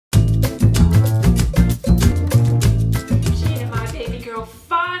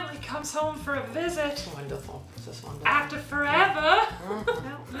Mom's home for a visit. Wonderful. Is this wonderful? After forever.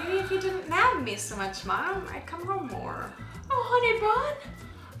 Well, maybe if you didn't nag me so much, Mom, I'd come home more. Oh, honey bun,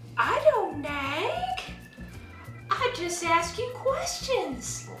 I don't nag. I just ask you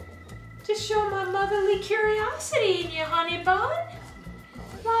questions to show my motherly curiosity in you, honey bun.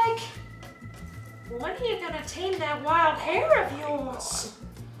 Like, when are you gonna tame that wild hair of yours?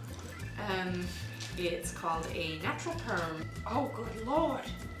 It's called a natural perm. Oh, good Lord.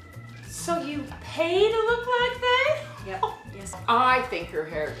 So you pay to look like that? Yep. Oh, Yes. I think your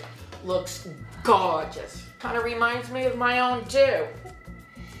hair looks gorgeous. Kind of reminds me of my own too.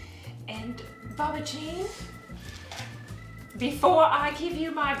 and Bubba Jean, before I give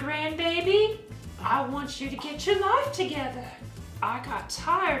you my grandbaby, I want you to get your life together. I got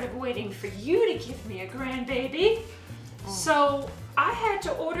tired of waiting for you to give me a grandbaby. So I had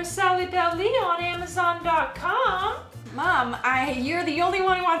to order Sally Belly on Amazon.com. Mom, you're the only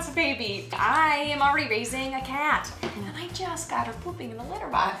one who wants a baby. I am already raising a cat, and I just got her pooping in the litter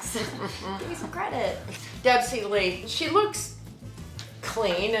box. Give me some credit. Debsy Lee, she looks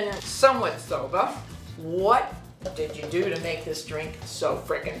clean and somewhat sober. What did you do to make this drink so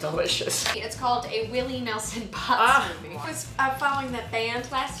freaking delicious? It's called a Willie Nelson pot smoothie. I was following that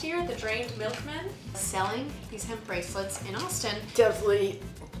band last year, the Drained Milkmen, selling these hemp bracelets in Austin. Debsy Lee,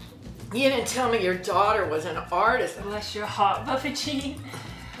 you didn't tell me your daughter was an artist. Bless your heart, Bubba Jean.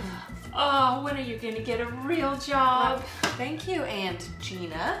 Oh, when are you gonna get a real job? Thank you, Aunt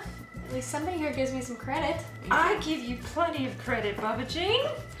Gina. At least somebody here gives me some credit. I give you plenty of credit, Bubba Jean.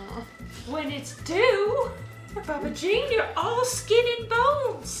 When it's due. Bubba Jean, you're all skin and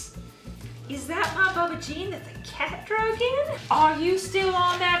bones. Is that my Bubba Jean that the cat drug in? Are you still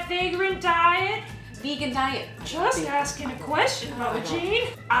on that vagrant diet? Vegan diet. Just asking a question, Bubba Jean.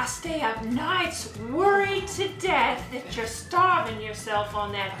 I stay up nights worried to death that you're starving yourself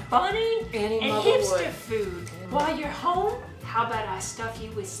on that bunny Any and mother hipster would. food. While you're home, how about I stuff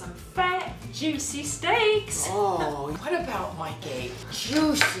you with some fat, juicy steaks? Oh, what about my gay,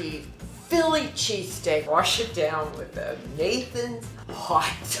 juicy Philly cheesesteak? Wash it down with a Nathan's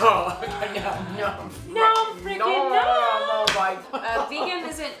hot dog. No, freaking no. no. Oh my God. Vegan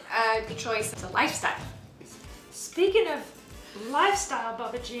isn't a choice, it's a lifestyle. Speaking of lifestyle,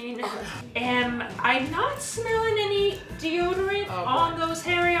 Bubba Jean, am I not smelling any deodorant on those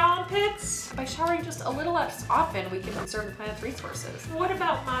hairy armpits? By showering just a little less often, we can conserve the planet's resources. What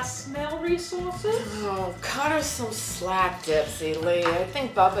about my smell resources? Oh, cut her some slack, Debsy Lee. I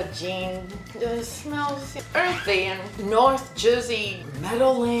think Bubba Jean smells earthy and North Jersey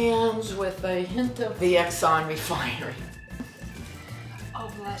meadowlands with a hint of the Exxon refinery.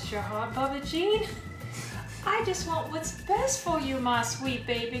 Oh, bless your heart, Bubba Jean. I just want what's best for you, my sweet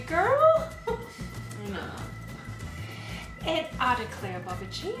baby girl. No. And I declare, Bubba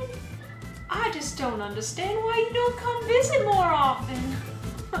Jean, I just don't understand why you don't come visit more often.